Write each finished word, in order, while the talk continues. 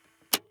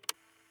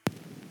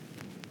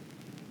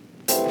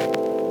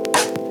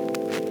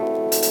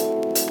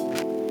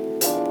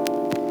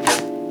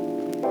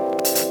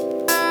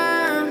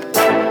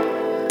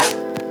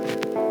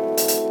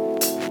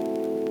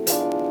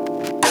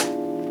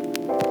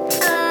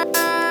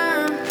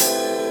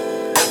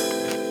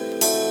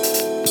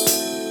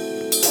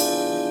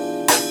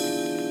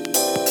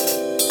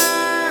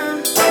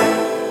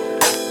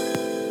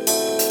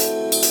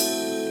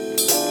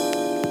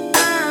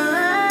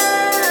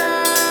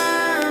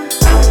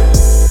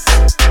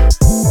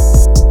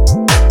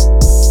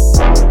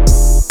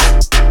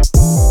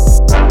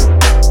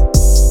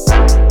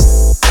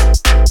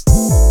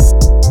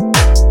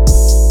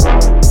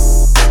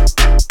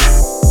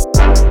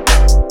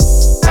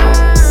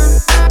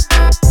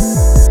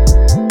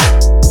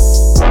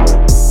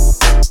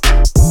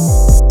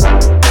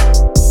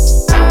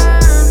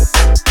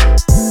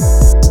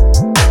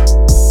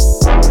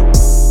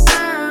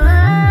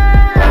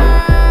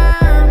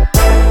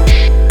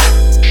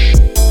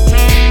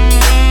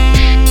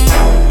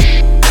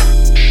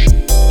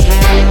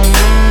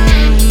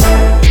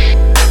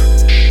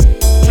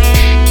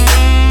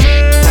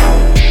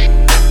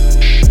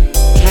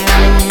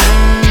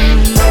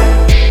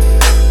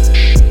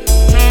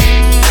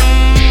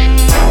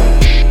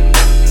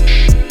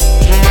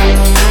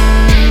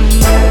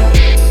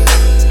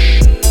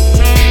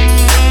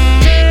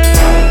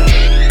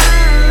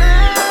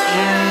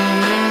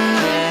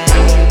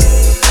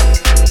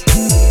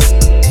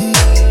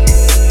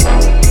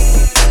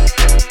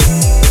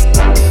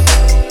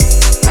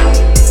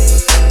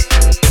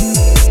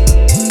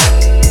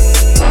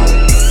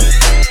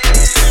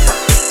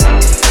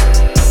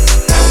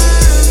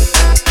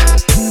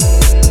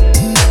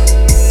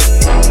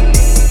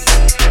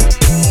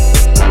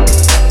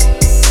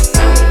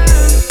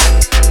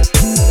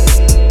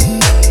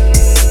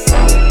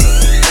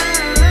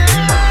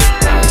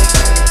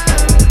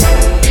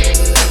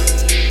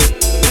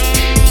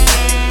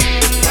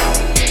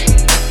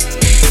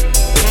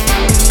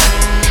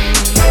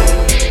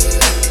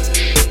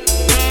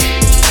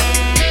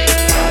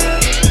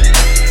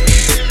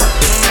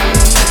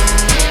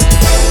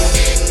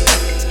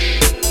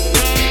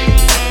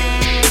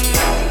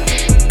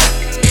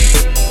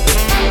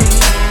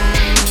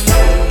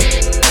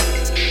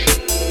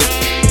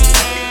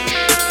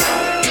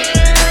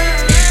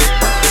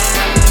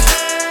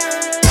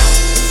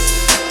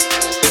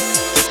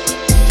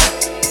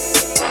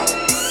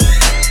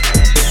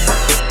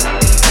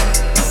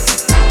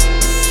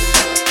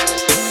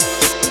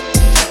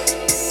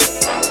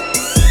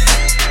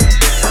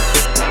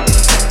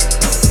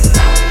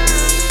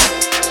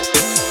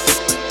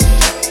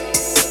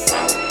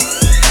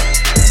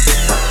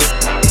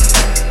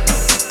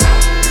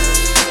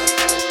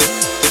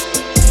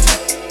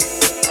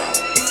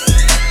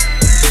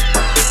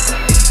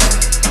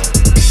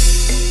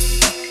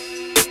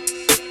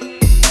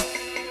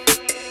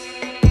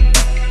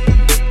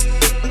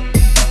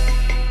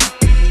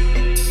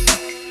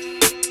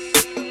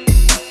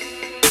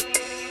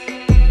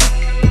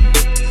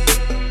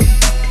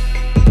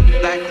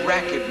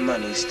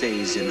money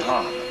stays in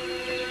Harlem.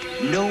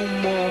 No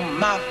more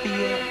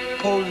mafia,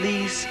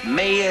 police,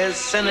 mayors,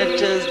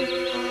 senators,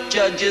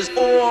 judges,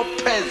 or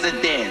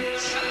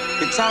presidents.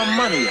 It's our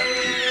money up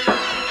here.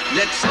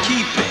 Let's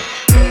keep it.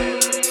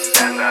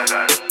 Danga,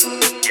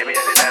 give me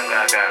the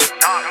danga,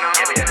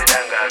 give me the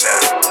danga,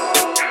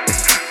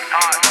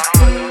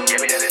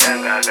 give me the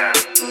danga,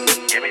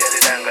 give me the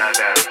danga,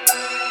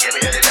 give me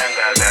the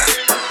danga.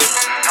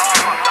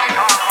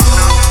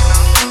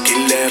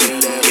 Kill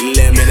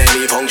them in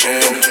any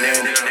function.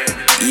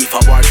 If a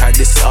boy try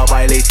this, I'll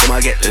violate him, I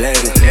get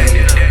lent.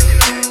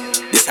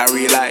 This a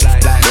real life,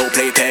 no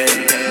play pen.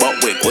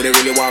 But wait, who they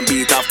really want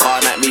beat off,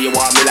 call at me, you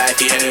want me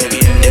life, yeah.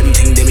 Them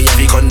thing, them if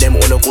you condemn,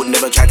 all could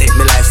never try take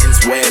me life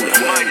since when.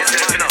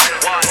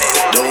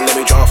 Don't let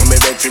me draw from my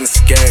bedroom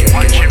scared.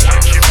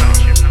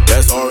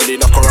 There's already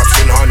enough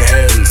corruption on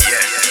hands.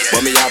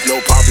 But me have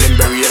no problem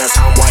burying a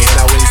sound white and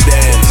I wins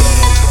them.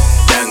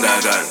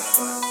 Danga gun,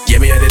 give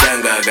me the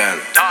danga gun.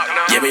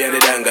 Give me the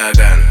danga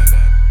gun.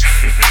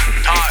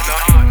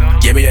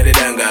 Give me the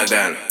danga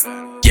gun.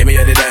 Give me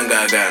the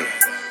danga gun.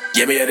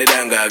 Give me the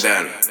danga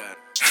gun.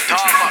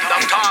 Danga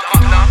gun.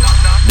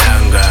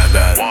 Danga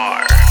gun.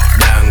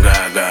 Danga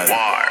gun.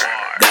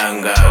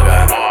 Danga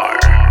gun.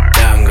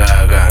 Danga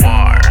gun.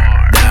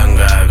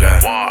 Danga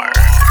gun.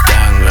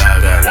 Danga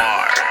gun.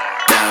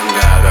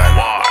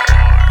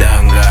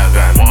 Danga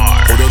gun.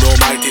 Who don't know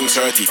my thing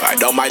certified?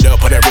 Down my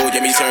dirt on the road,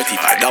 yeah me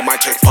certified. Down my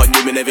check on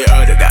you, me never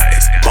heard of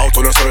guys. Bout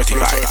on a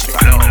certified.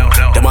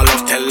 Them I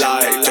love tell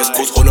lies, just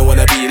cause who don't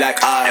wanna be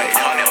like I.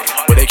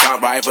 But they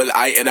can't rival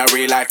I in a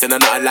real life, then they're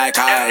nothing like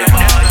I.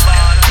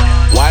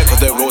 Why? Cause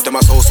the road them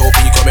are so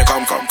peak where me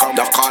come from.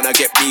 The corner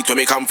get beat where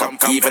me come from.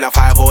 Even a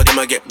 5-0 them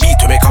a get beat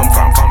where me come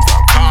from.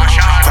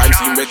 Crime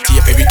scene red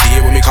tape every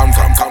day where me come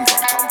from.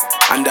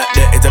 And that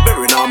there is a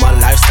very normal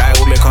lifestyle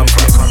where me come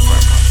from.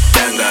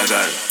 Danga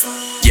gun,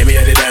 give me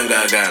the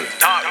danga gun.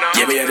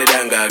 Give me the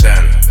danga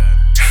gun.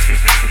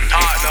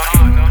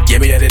 Give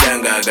me the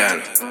danga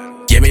gun.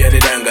 Give me the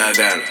danga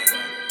gun.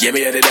 Give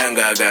me the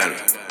danga gun.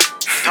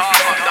 Danga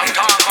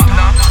gun.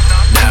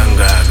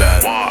 Danga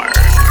gun.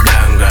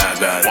 Danga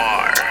gun.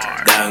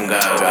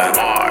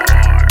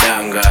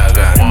 Danga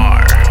gun.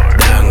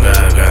 Danga gun. Danga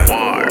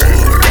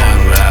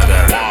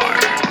gun.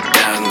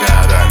 Danga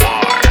gun.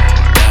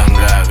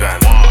 Danga gun.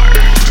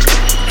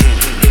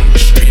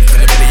 Street for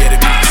the belly of the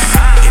beast.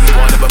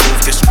 Anyone ever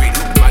move the street?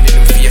 Man in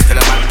them face till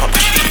a man pop a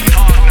sheet.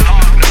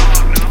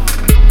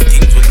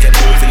 Things will get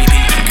overly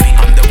big.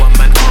 I'm the one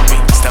man army.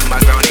 Stand my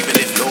ground even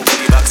if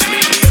nobody backs me.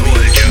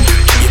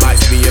 You might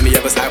see me on the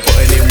other side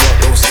putting in work,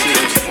 don't see.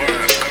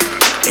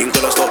 Ain't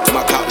gonna stop till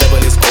my clout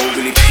level is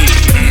overly peak.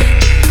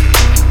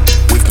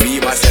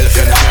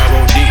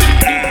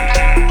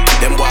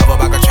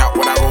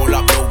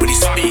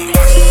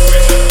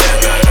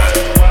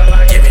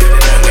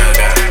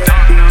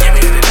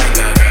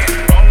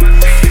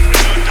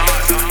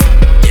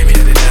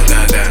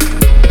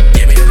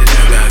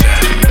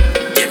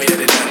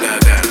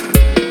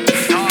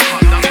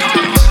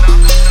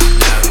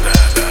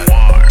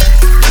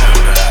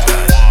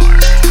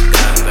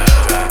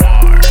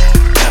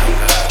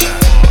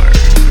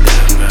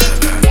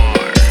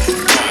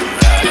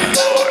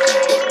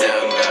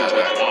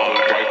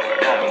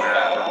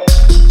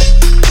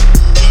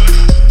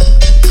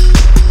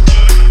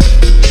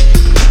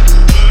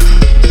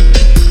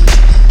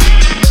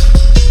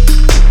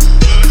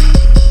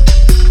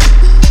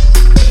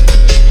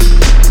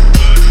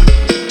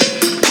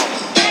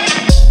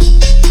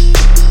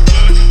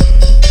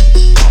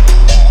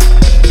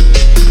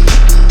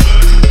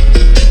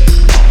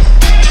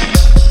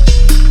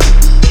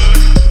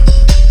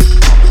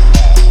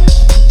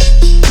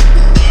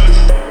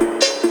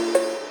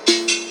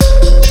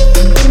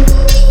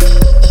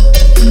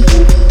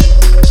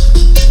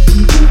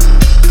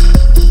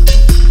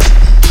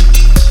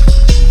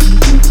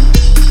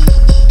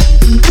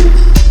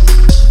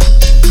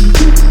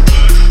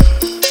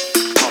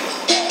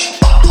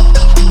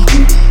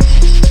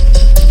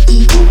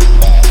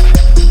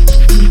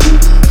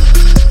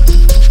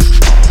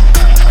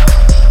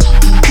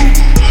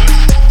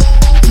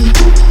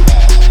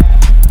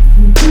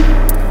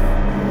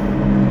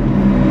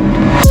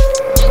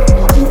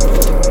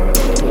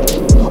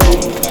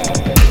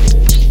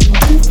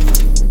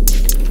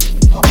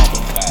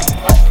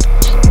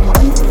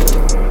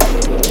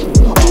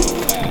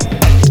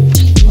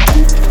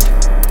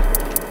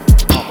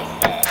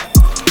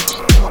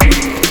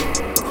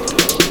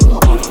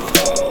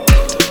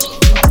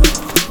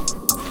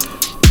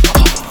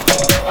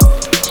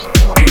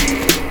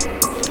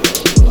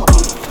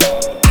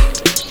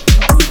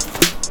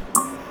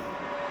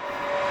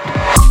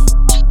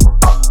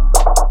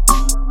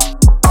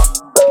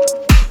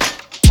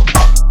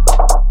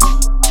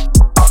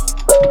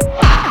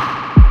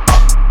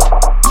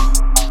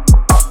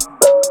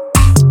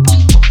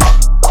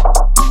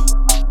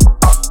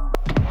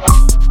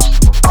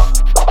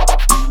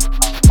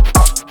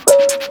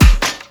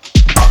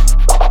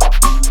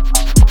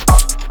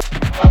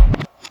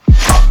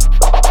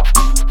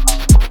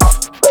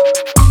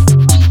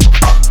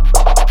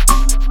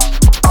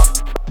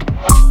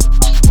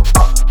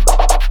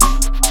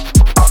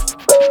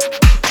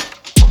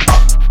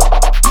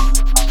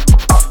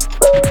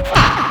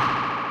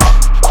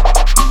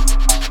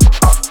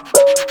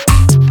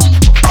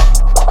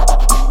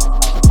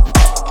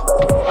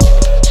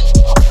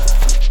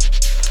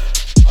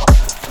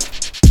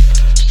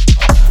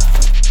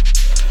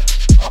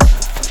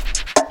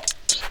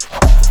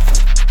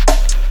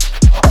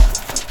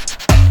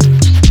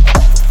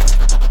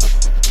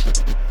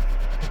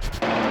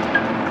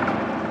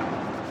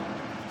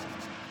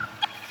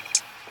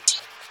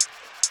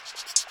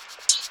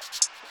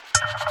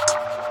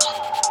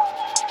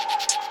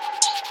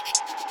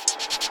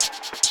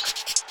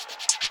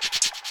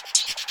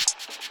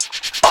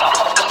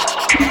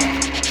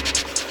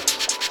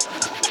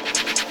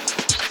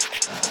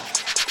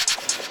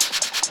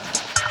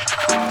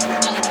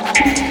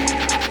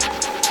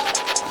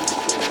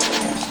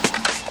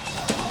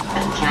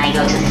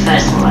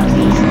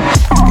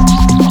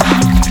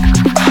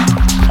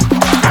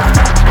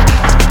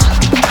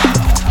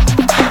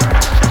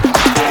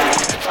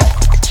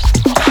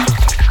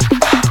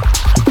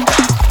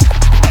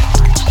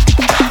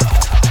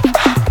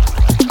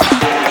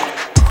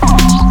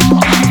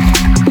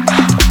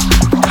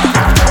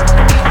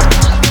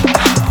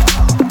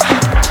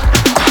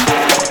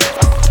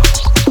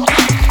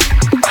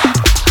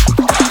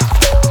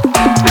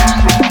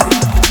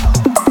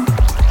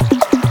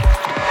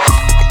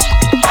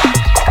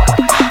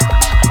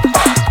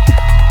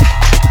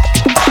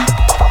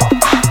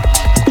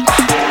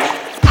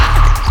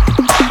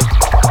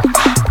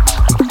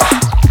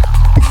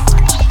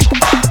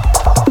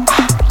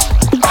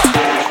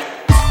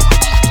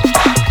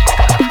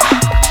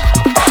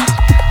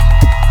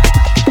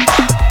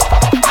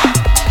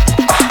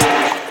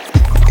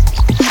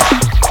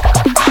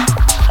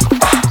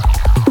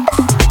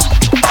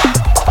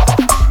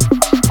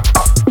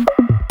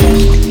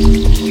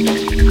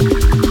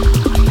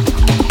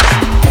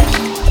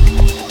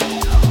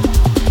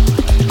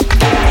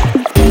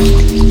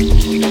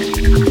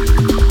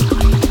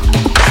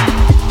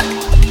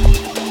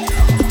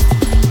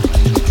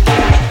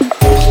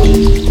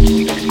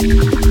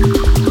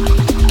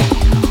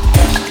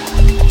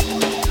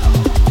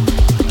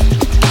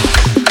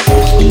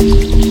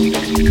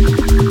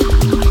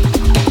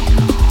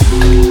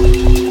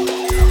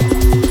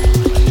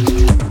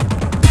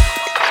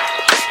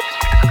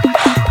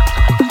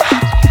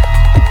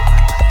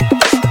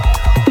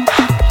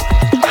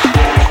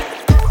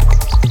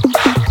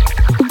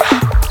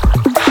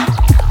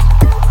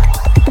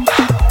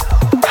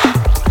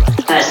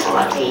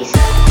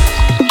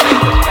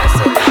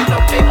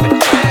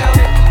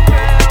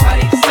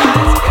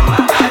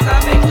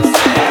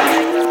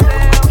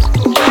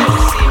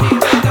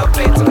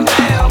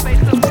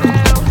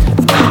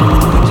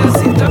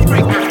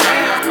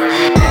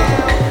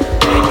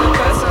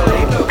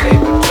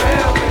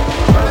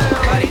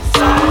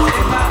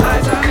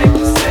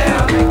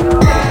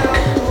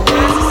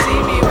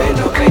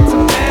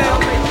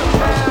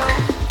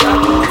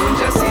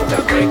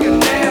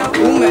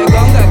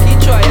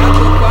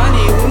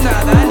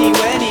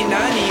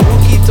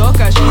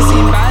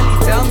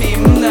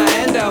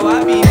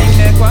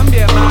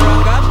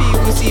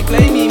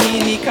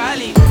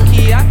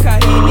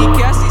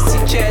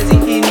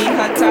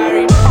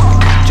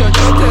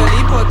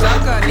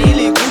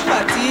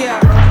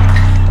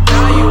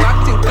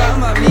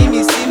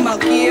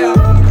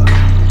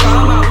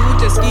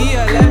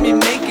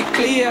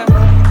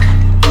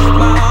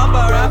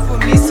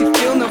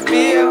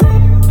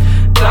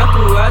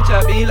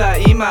 maisha bila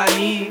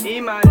imani.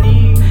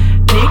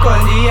 Niko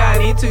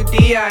njiani to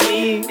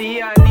Diani.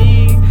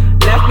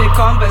 Left me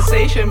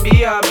conversation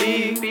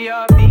BRB.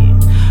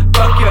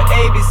 Fuck your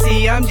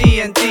ABC, I'm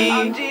GNT.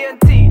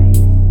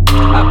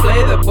 I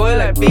play the boy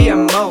like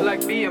BMO.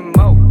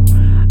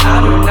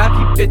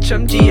 Anunnaki bitch,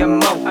 I'm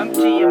GMO.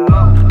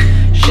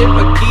 Ship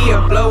a key,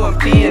 a flow, and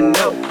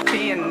piano.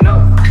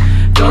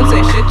 Don't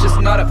say shit, just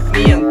nod at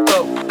me and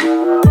go.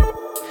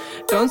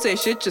 Don't say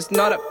shit, just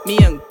nod at me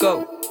and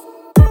go.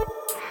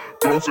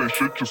 Don't say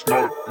shit, just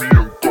nod at me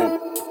and go.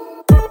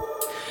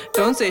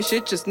 Don't say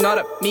shit, just nod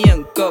at me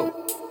and go.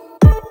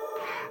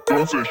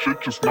 Don't say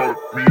shit, just nod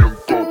at me and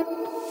go.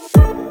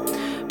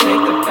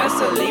 Make the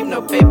best and leave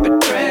no paper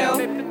trail.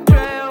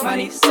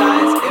 Money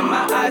signs in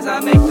my eyes, I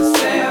make the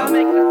sale.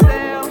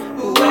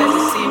 Who has to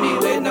see me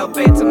with no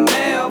beta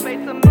mail?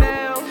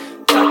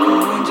 Taco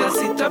un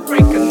jasita,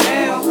 break a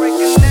nail.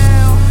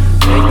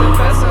 Make the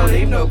best and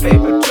leave no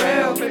paper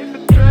trail.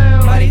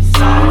 Money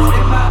signs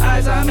in my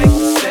eyes, I make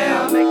the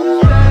sale. Who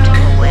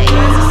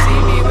has to see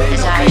me with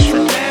no beta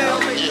mail?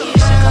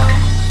 Years ago,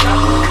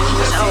 she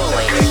was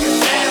always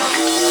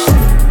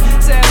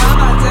Say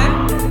mama ten,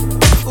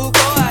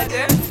 uko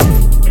aje,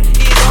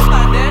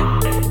 idopande,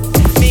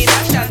 mina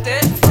shate,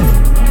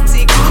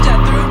 sikuja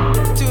through,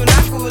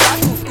 tunakula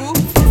kuku,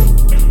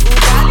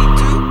 ugali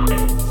tu,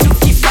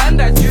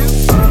 tukipanda juu.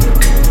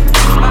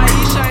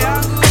 Maisha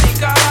yangu ni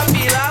kama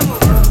filamu,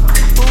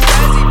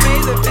 huwezi pay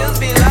the bills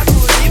bila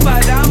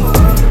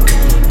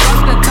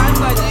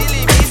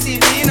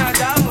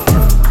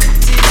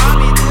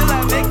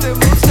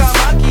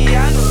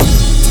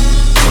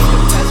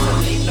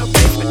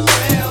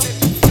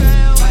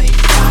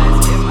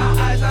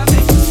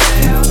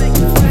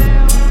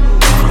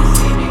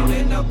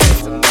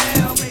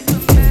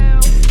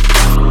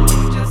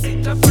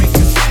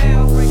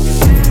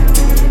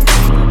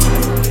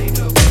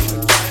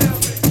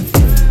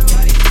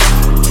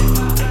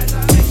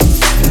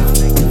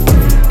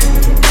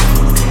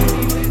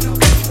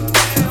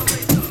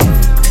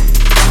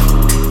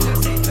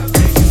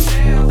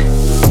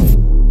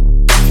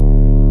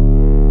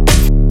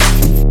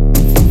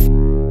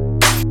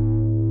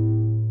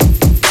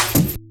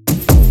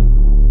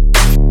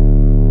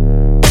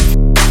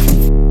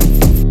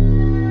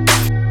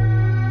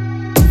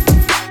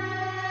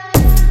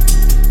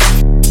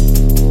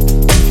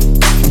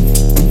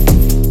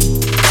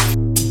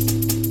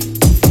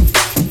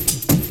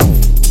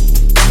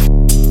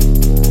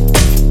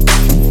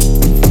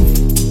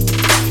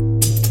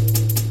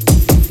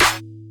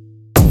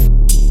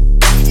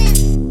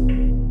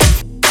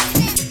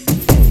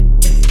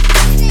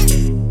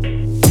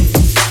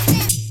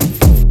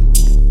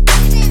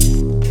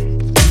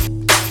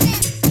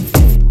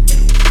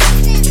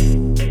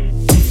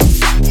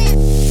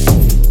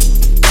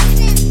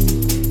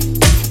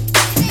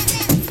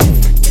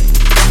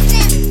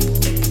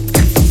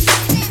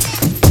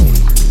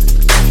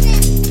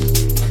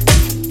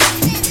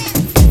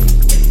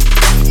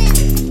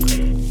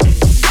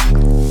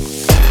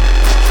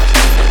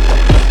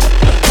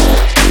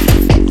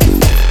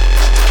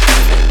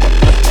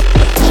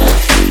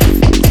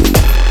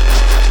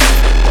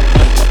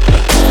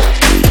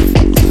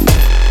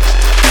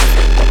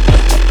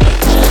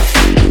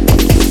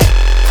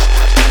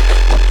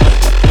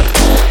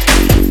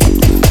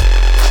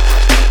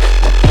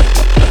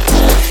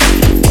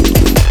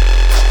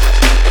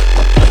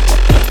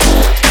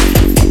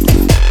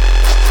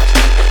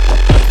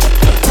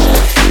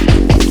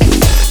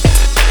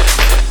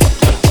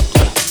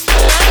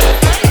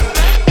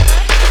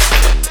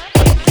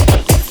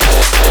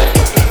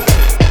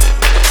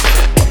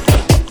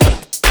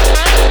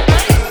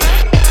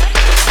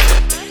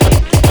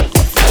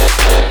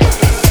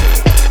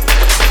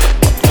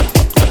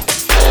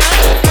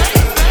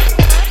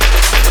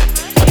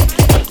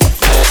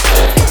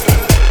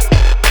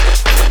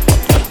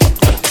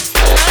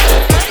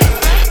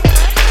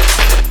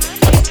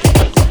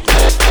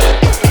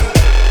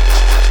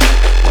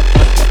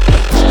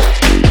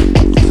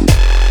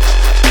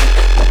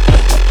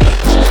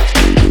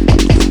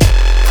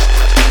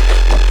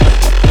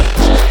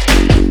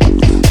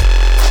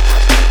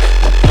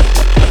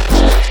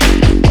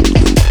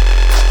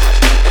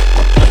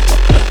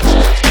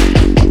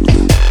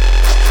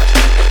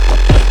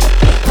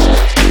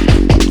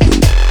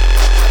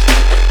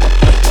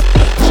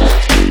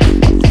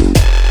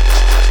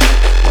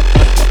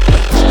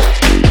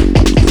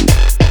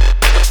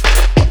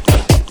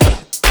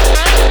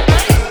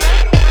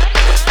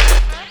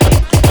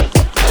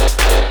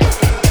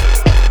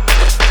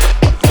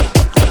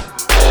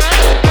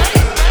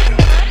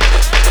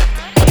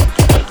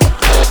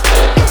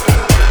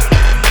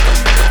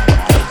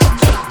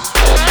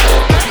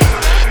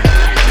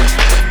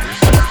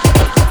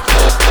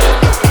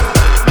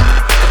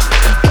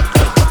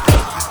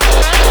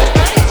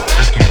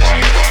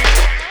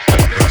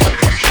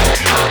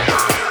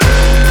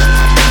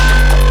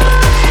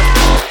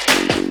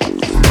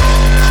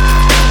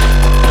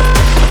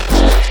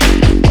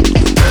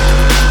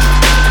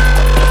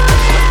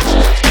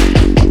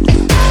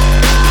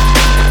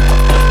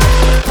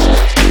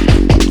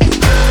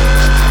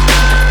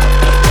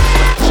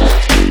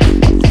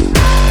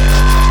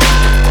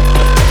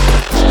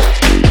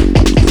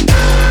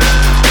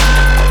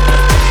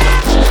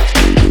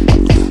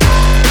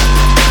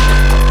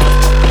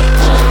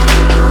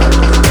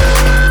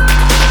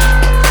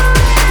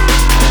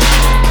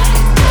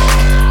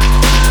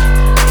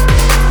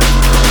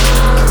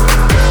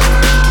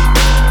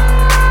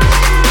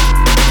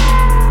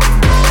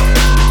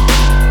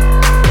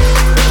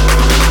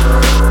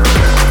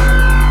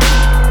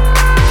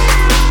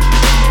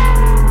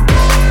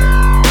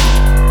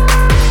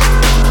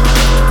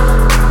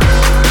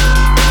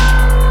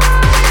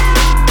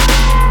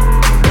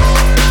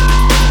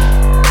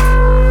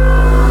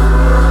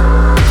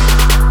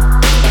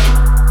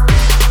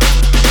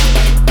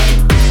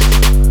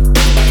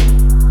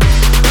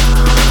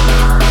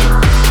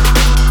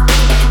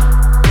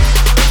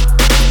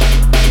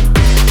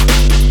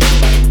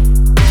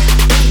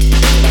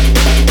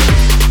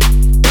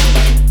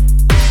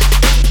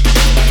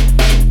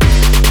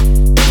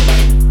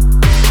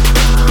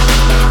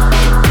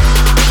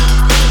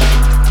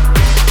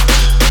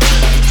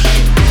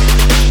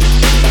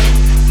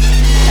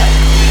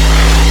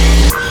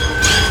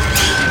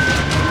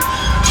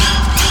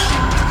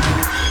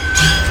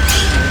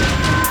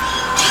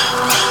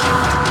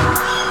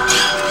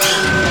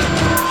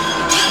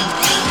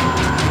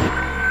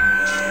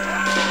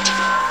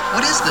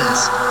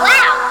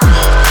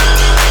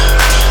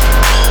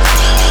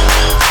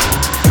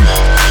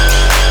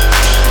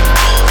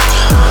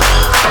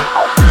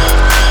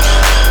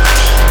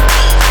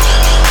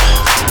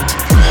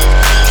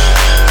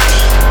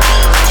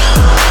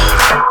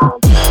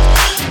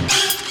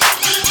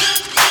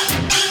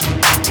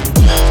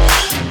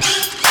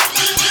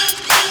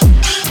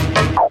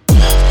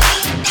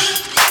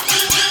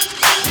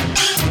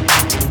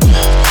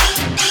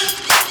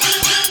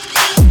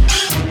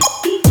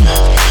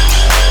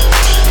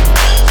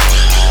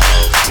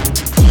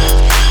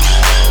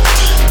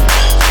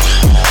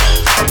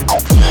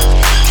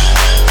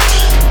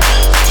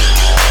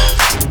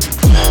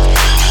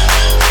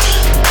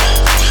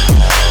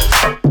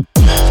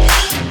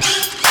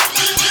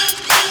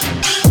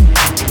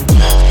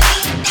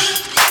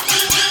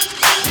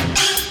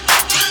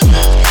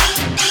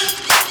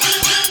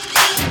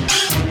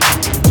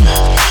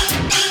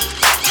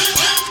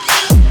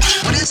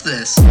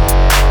this.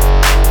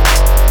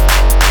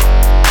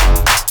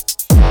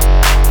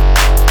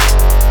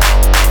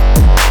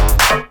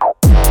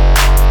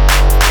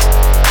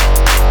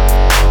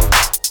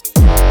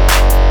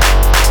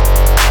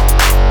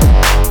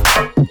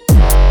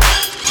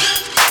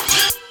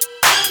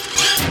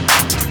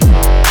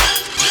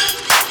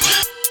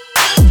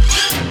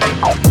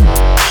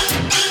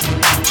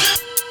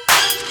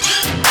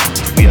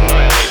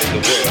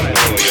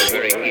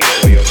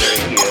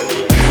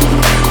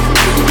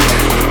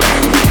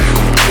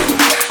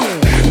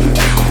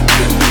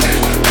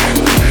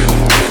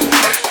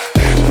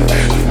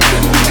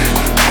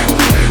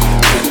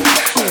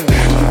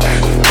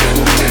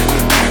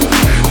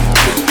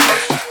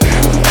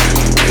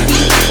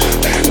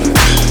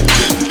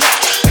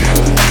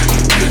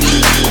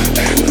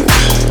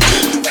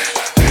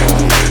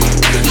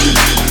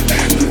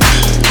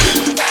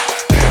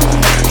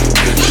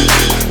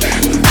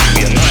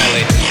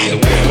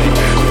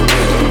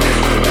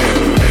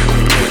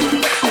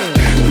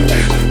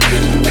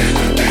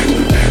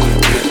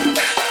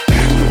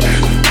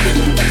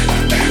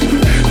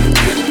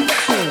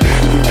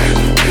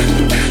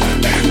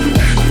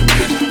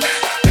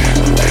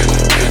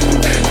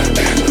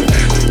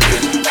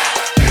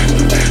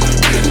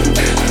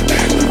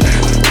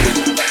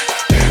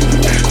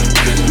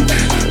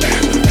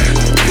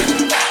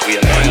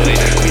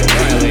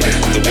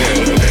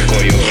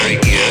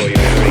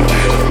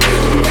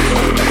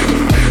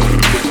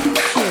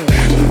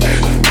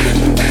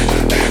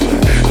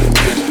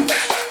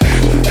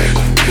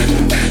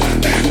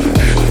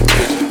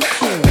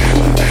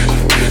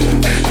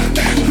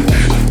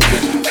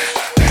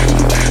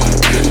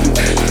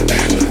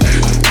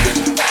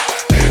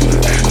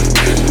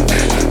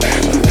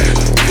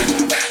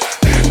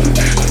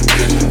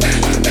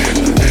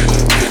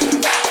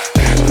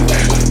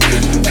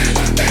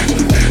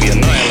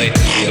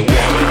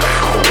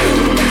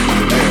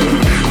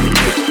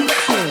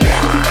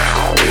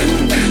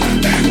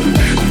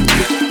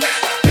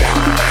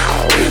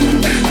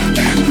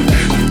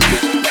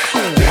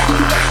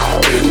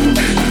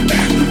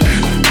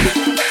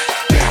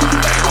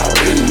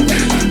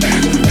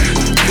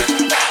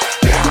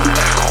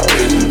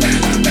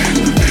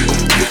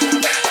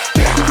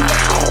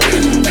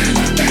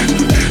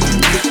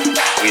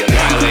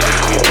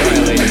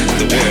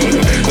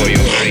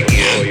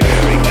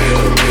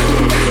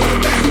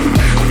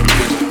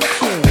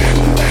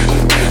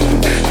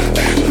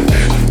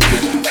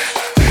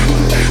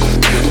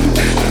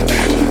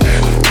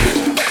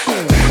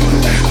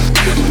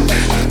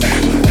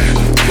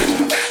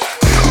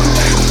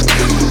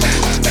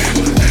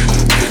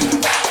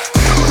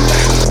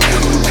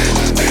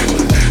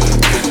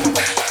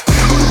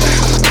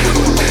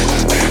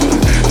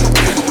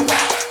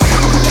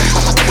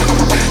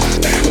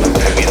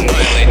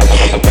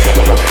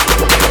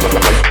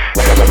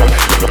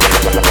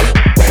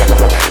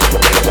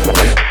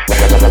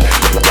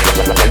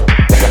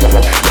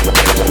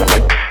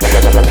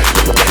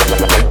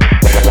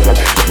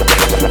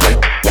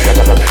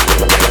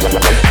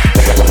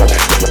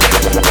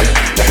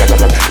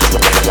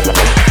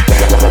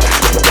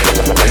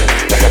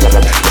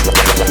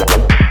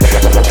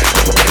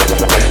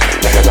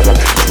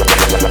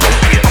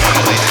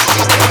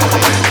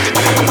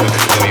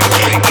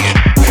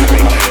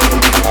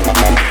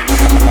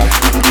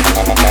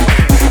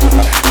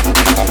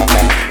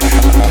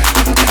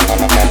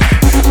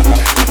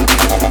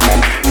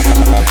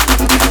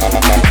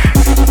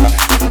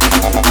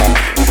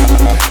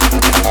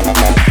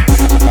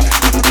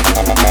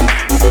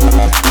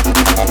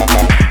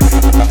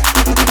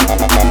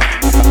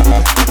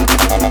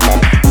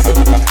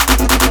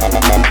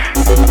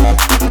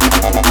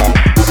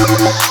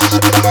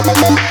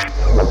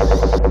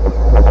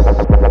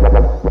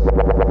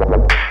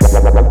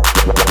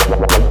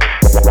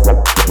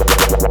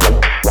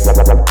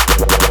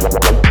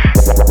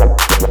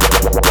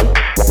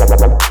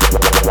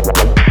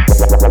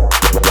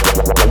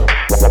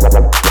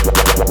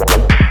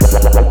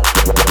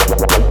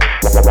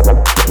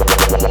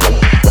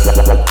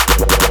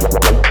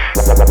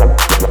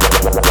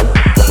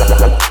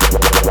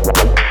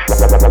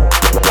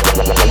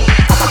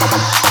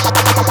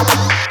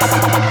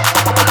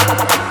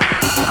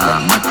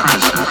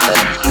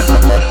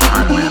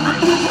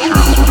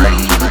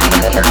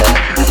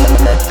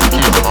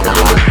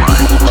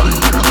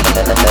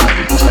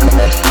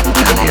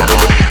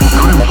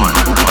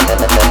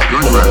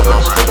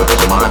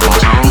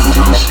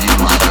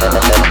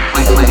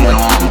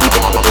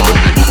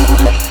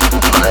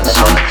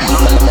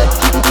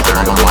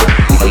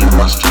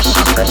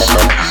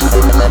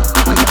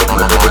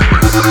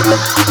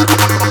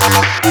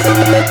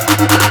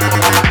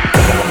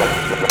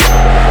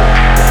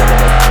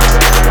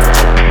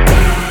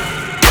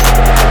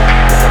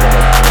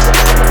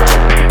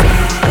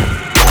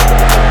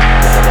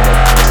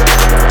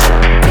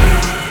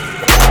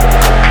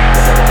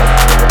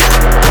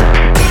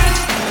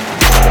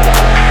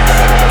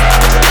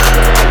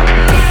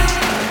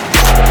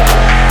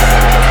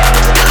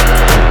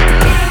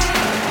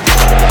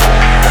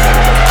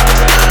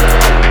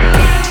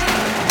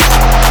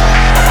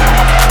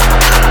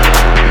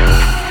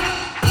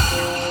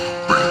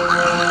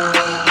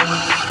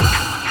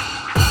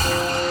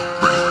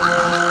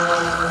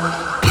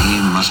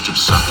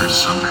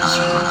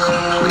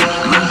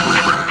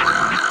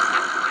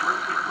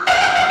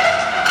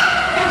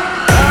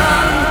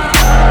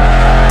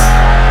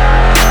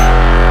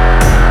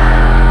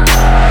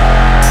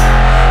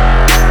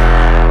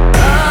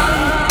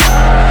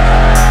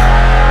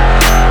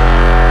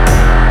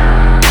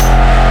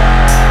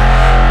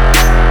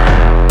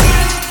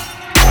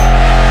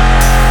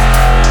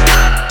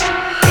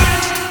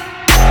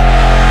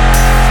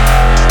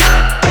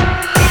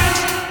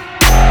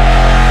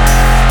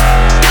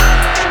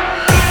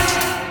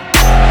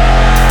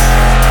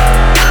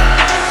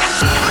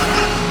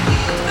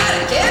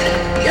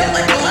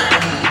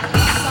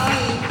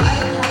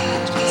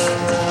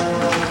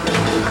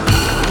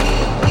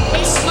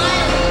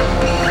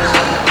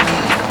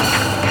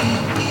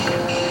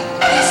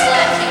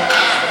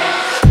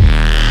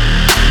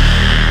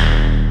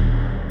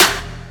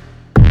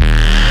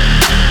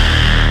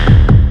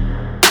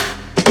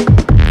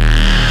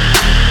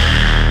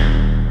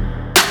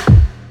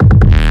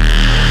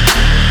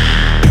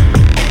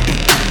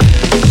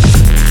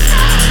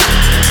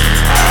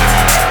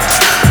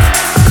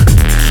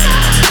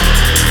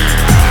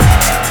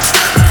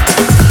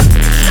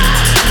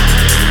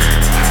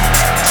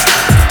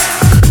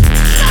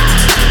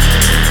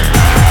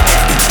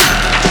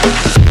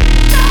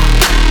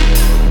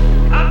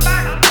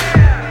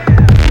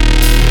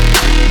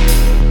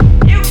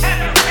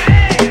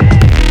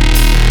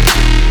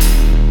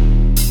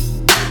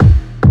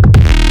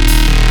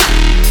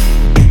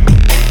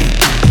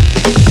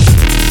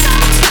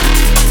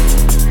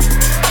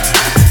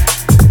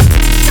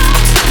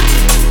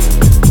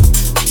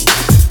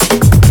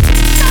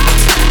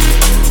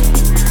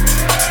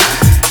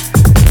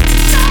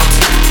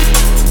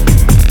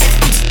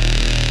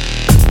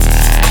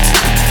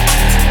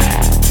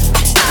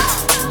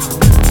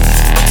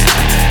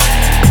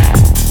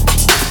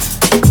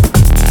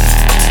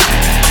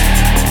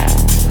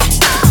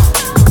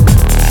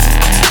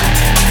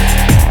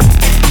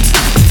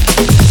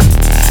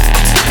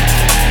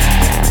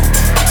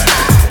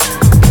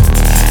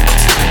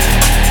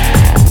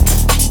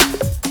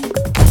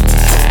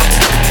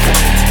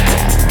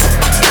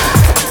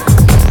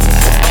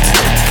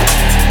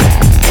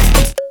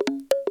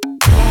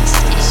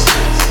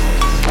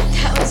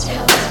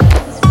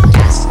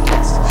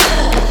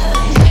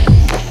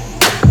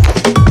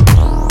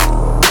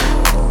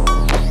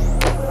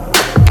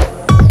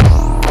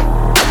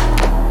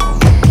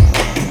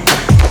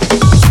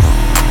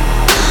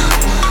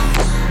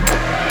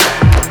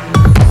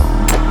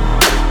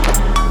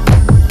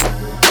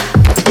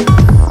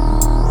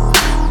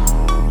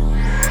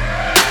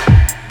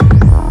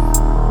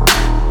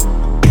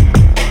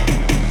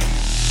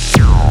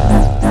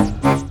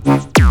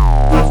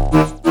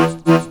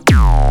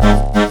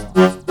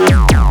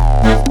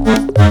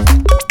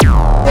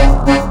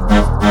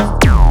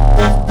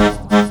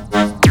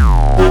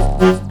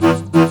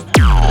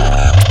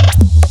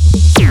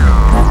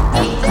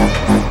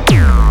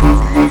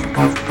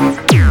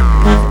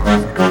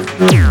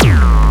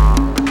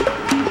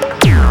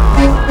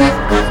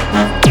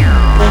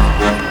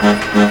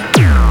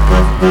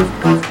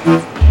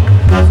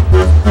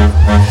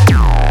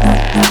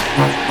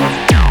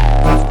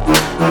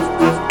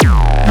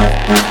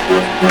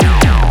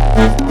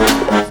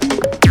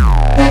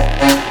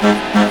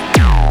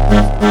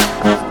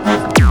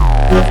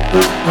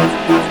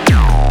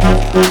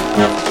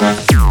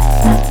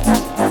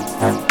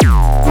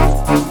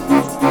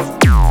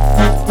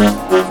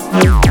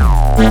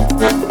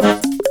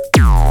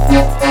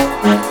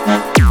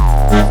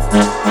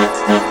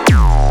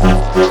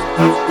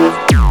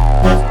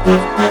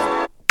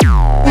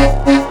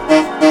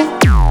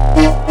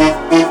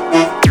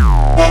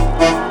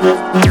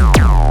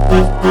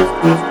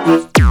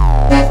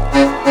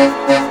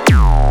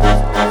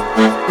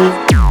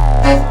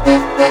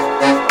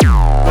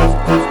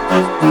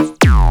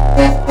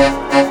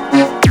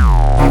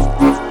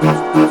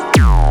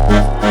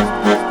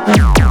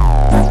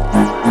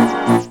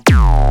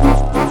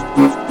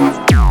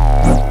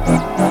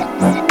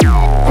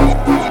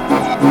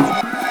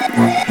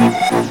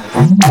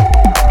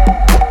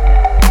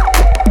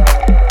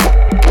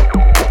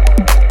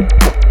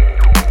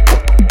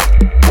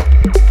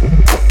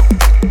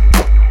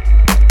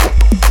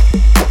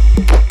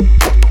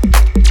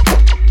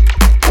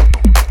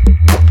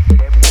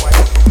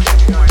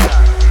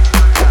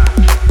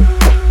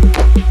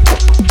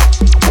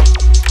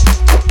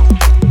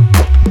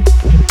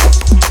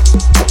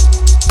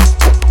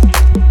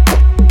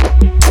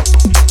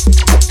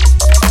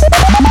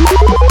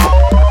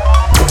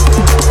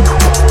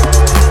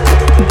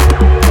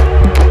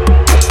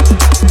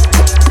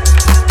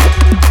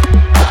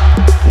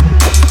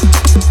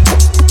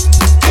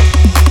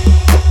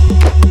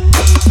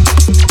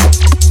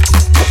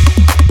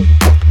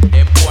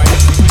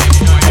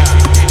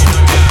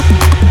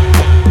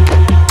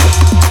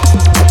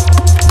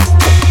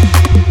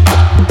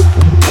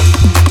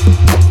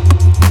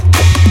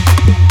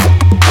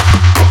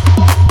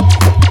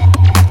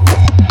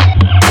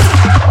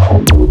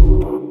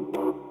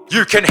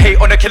 You can hate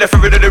on a killer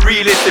for rid of the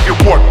realist if you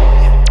want.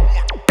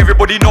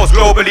 Everybody knows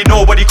globally,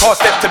 nobody can't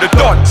step to the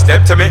dawn.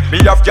 Step to me, me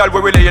have gal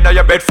where we lay in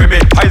your bed for me.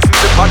 Pies in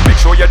the pot, make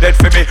sure you're dead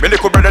for me. Me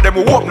little brother them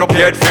who open up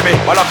your head for me.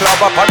 All a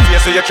clap up and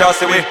face so you can't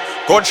see me.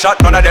 Gunshot,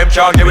 none of them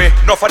can't get away.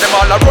 Enough of them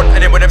all a run,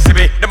 and then when them see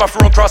me, them a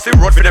run across the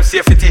road for them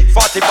safety.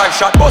 45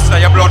 shot bust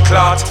now your blood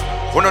clot.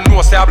 Who don't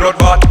know say a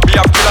blood bath. Me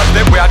have killers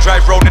them where I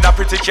drive round in a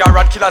pretty car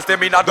and killers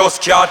them in a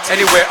dust cart.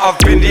 Anyway, I've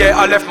been there,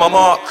 I left my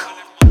mark.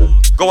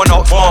 Going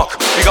out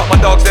mark. We got my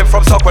dogs them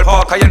from Sockwell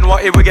Park. And you know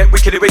what, if we get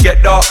wicked, if we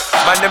get dark.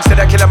 Man them say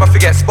that kill them, I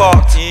forget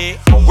sparked.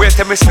 Wait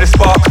till me see the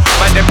spark.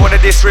 Man them wanna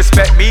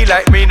disrespect me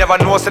like me. Never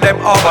know so them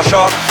armor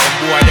shark.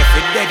 Boy, they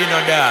fit dead in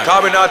on that.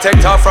 Cause we not take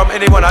talk from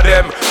any one of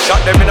them.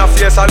 Shot them in the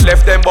face and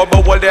left them. But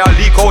while they are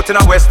leak out in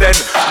the West End.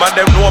 Man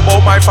them know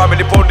about my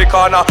family pound the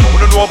corner.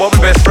 Who don't know about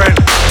my best friend.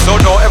 So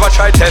don't ever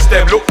try test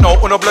them. Look now,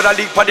 no blood a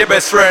leak for their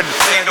best friend.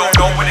 They don't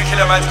know where the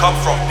killer man's come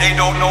from. They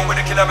don't know where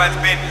the killer man's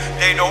been.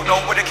 They don't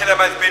know where the killer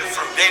man's been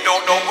through. They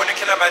don't know where the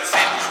killer man's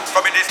sin.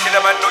 From in this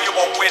killer man know you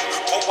won't win.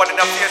 Put one in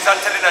the face and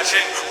telling a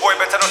chin. Boy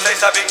better not say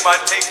it's a big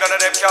man. Take none of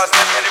them can't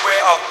step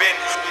anywhere I've been.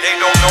 They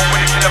don't know where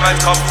the killer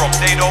man's come from.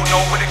 They don't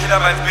know where the killer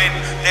man's been.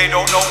 They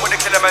don't know where the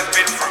killer man's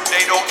been through.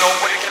 They don't know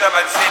where the killer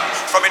man's sin.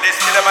 From in this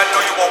killer man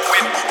know you won't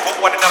win. Put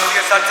one in the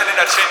face and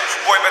telling a chin.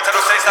 Boy better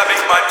not say it's a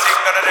big man.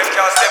 Take none of them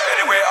can't step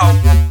anywhere I've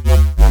been.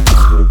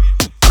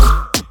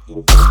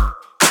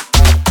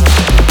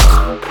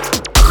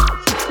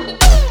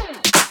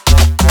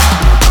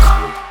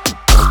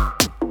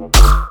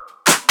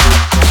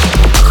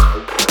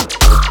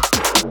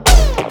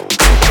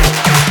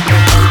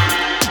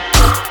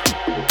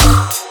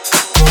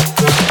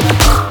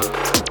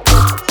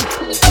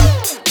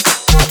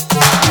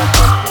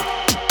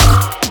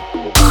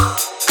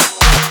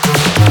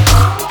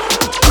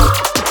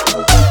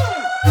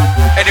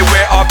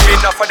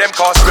 Enough of them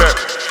can't swear.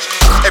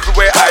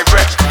 Everywhere I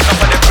wreck.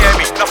 Enough of them hear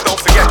me, enough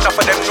don't forget. Enough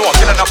of them know I'm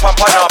killing a pump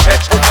on our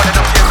pet. Put one in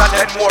the face and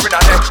then more in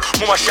her neck.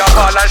 Mama sharp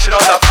all and she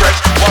don't have threat.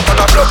 One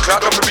on a blood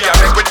clot up to be a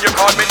neck. When you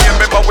call me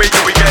name, remember where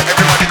you get.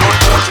 Everybody don't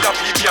know to the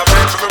PP a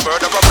friend. From a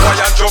murder a boy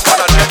and jump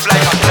on a jet. Fly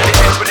up to the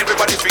edge when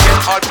everybody forget.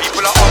 All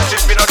people are off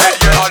since me not dead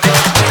yet. All the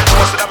people in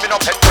most of them me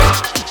not pet pet.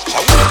 I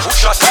wouldn't put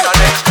shots in her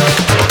neck.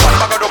 One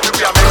bag of up to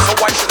be a mess. So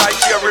why should I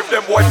care if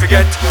them boy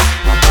forget?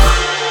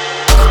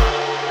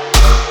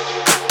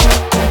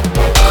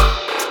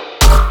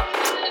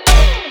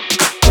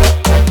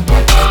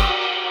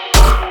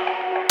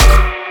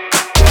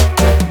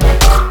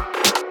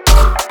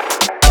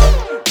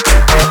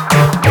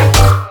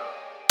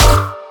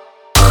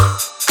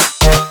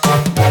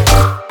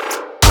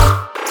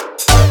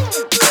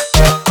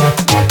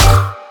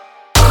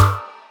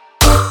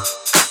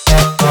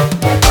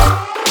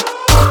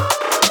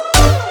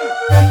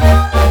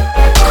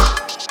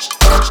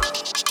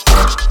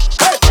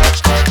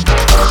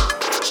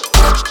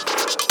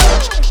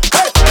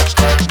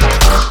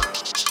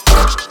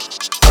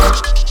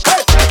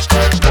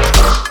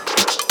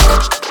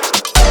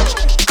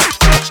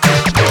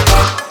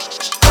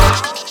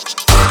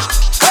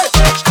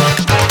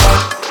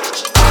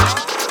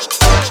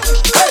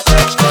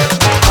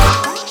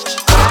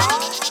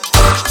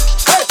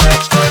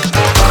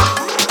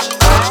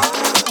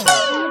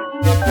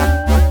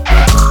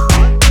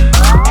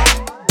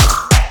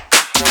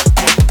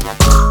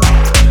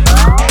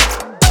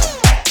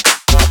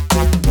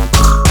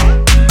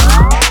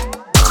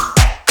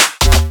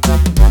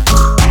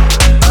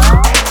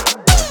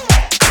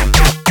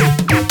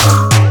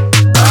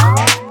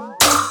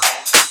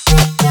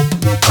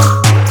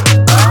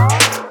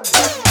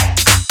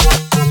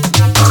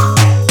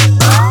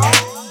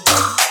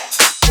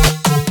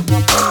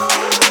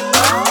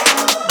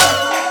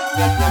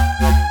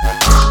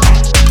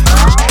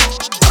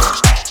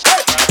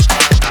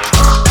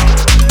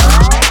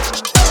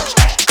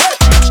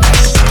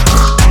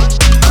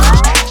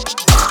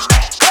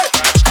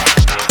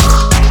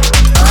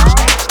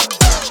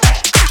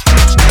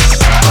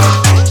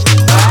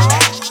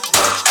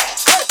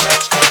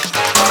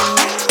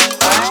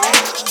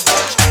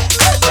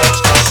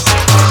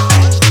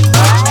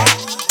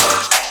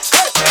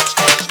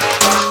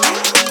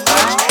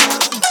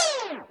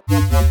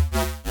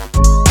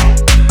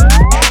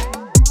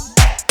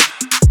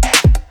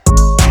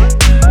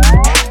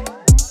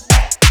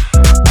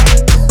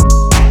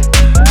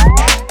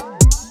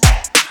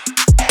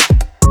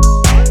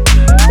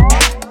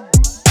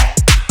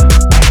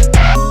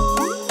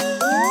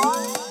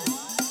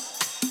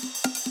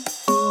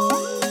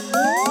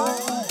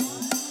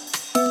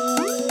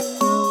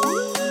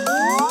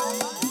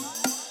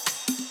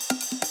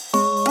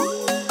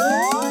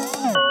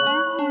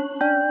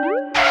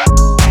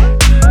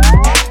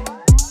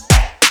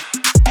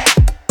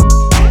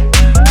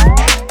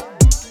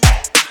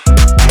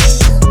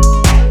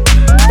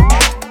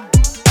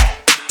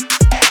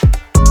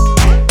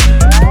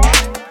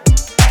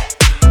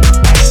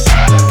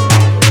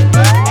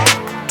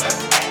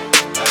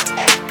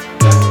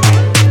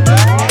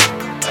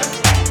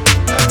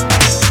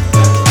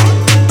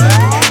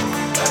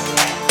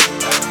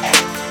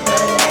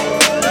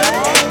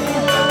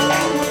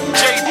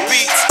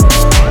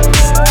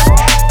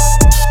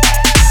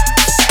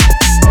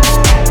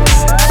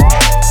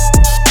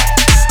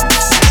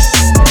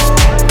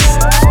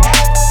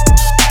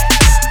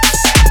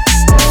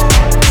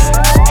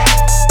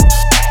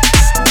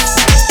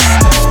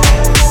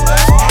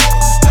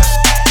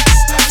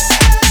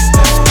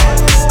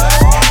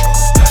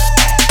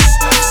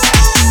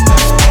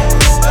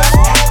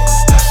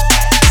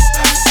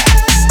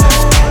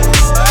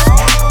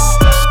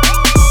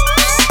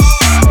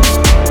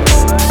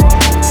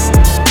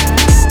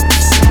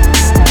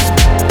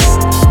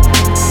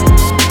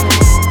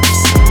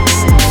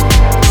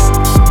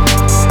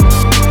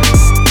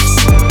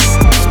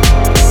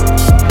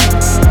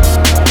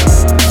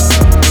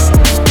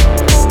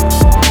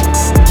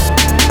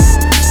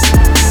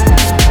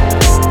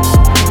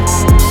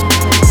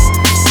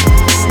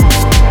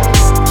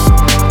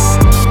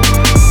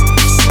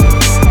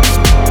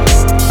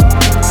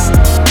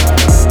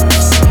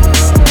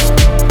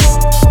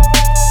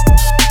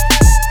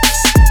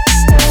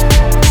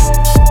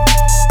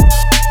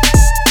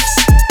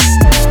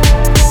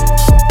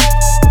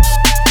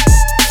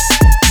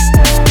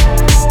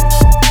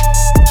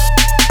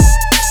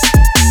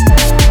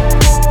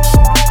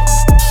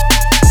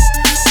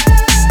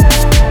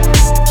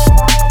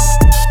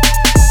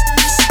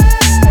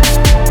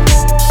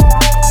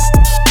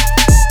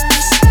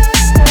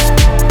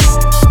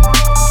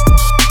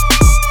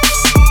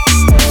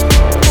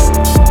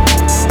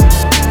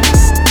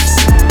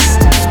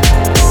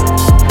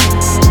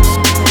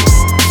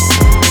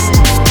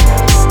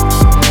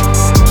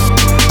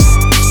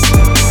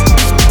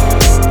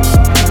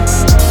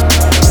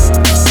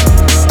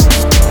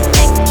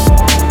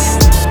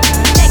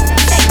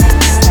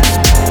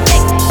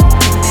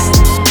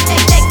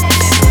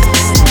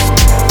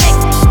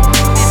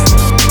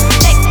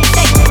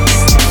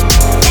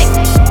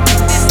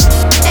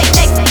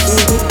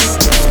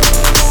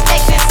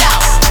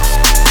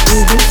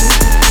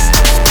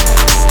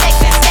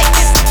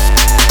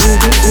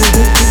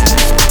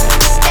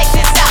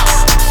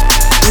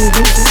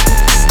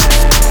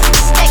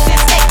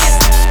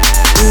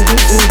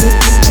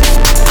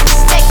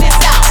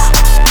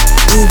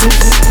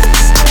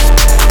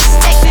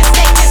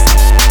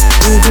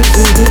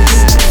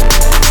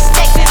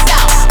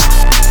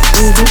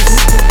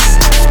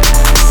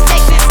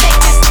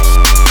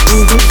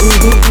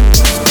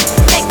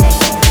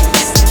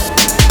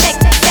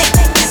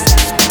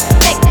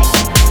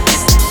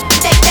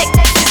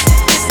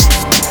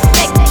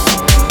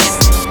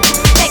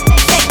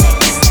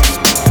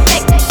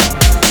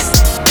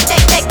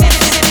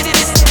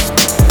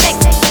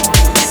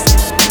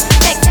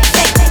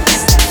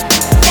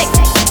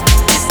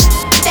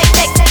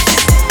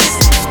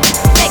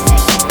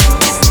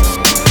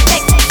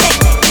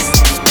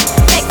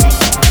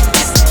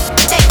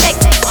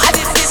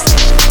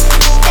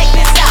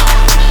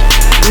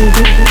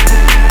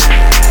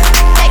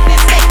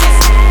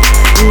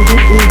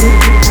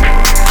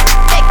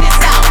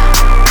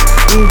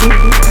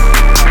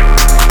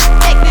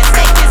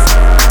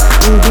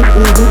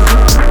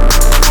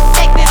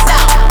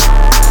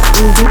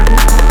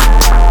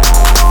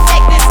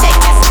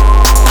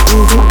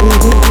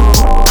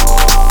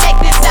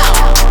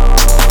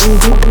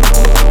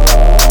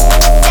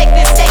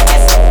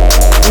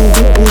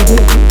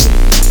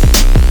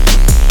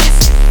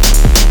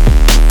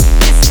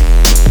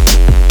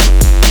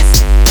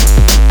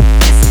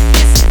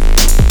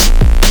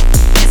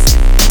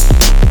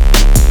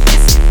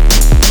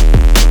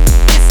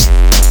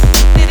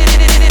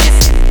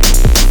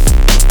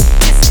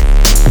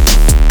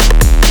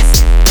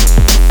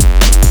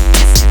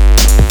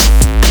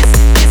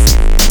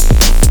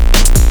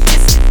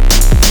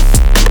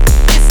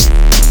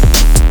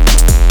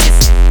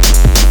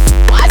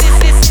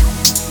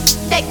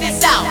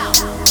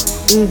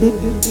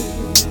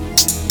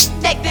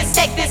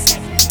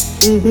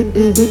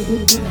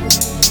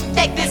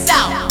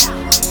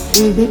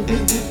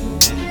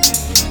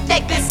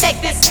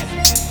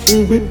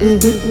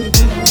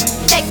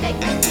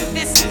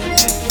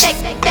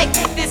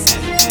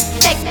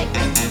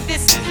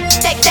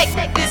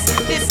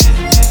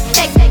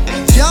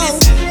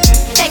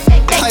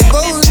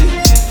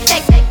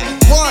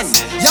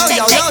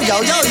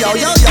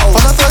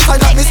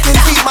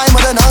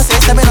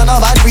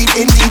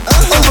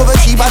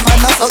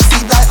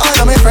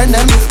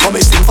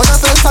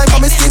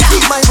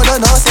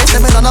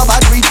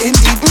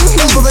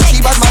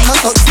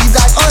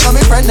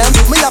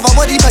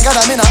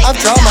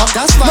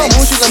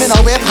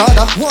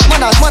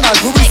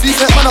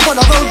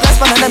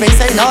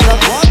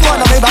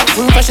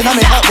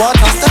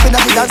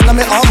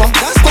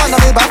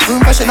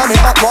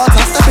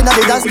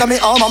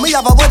 Me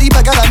have a body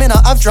bigger than me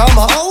not have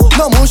drama.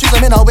 No more shoes,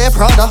 I'm in a wear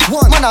Prada.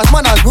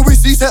 Man, we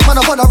receive it. Man,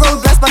 up on the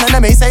road, blessed man, and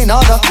them ain't say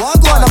nada.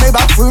 Go on, I'm in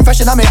bathroom,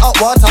 fresh and I'm in hot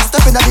water.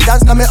 Step in the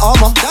dance, I'm in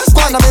armor.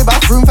 Go on, I'm in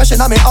bathroom, fresh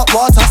and I'm in hot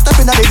water. Step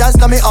in the dance,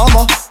 I'm in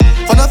armor.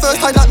 For the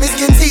first time that me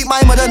skin teeth,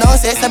 my mother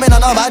knows say I'm in a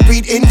bad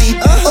breed indeed.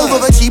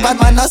 Overachieve, bad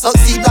man, I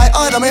succeed like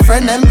all of my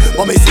friend them.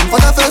 But me sing for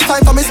the first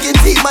time for me skin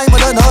teeth, my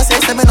mother knows say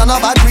I'm in a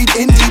bad breed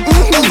indeed.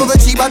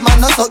 Overachieve, bad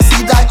man, I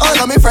succeed like all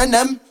of my friend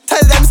them. Tell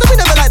them, so we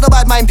never like no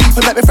bad mind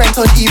people, make me friend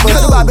turn evil.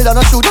 Cause the Babylon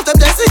a shoot up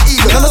them desert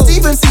eagle. None of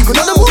Steven Seagal,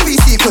 none of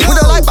movie sequel. We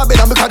don't like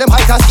Babylon because them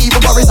high class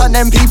evil. Boris and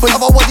them people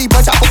have a body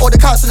bunch up for all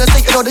the cats and the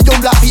state and all the young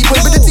black people.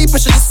 But the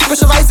deeper should just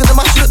specialise in the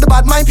mashing up the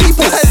bad mind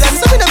people. Tell them,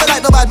 so we never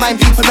like no bad mind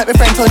people, make me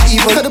friend turn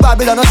evil. Cause the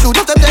Babylon a shoot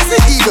up them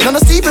desert eagle. None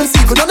of Steven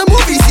Seagal, none of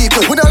movie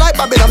sequel. We don't like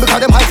Babylon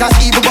because them high class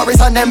evil.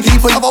 Boris and them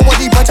people have a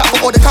body bunch up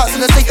for all the cats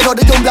and the state and all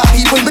the young black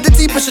people. But the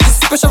deeper should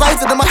just specialise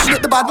in the mashing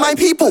up the bad mind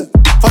people.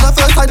 For the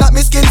first time that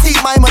me skin teeth,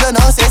 my mother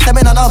knows say I'm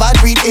in a bad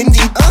breed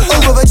indeed.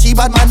 Overachieve,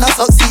 bad man, I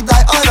succeed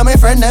like all of my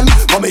friend them.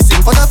 But me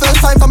sing for the first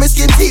time for me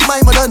skin teeth,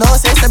 my mother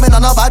knows say I'm in a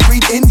bad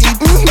breed indeed.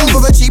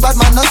 Overachieve, bad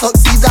man, I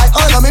succeed like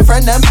all of my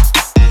friend them.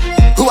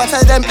 Who I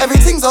tell them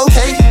everything's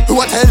okay? Who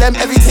I tell them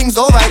everything's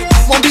alright?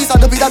 One piece of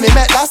the beat that me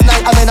met last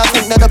night, I mean I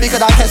think that the bigger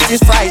that catch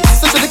this fright.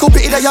 Such a little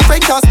pity that your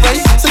friend can't spray.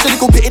 Such a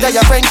little pity that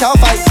your friend can't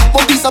fight.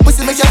 One piece of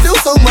pussy makes you feel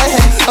some way,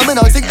 hey. I mean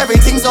I think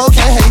everything's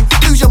okay, hey.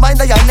 Lose your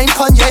mind that your name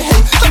Kanye,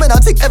 hey. I mean I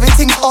think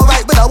everything's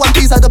alright, but that one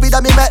piece of the beat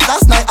that me met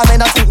last night, I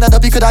mean I think that the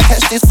bigger that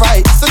catch this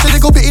fright. Such a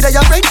little pity that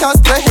your friend can't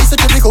spray, hey.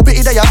 Such a little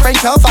pity that your friend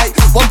can't fight.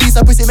 One piece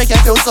of pussy make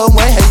you feel some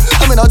way, hey.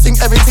 I mean I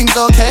think everything's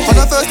okay. For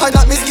the first time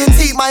that me skin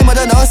teeth, my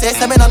mother knows say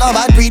I'm in a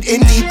bad breed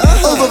indeed.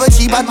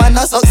 Overachieve, bad man,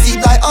 I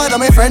succeed like all of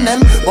my friend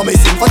them. But me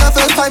sing for the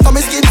first time for me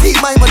skin teeth,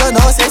 my mother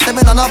knows say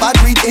I'm in a bad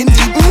breed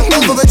indeed.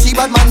 Overachieve,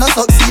 bad man, I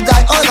succeed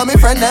like all of my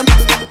friend them.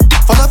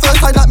 For the first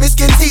time that me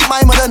skin teeth,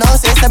 my mother knows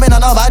say I'm in a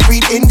bad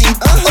breed indeed.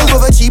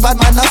 Overachieve, bad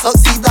man, I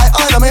succeed like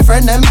all of my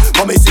friend them.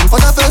 But me sing for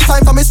the first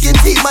time for me skin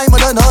teeth, my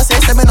mother knows say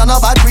I'm in a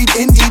bad breed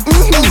indeed.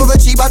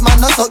 Overachieve, bad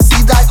man, I succeed.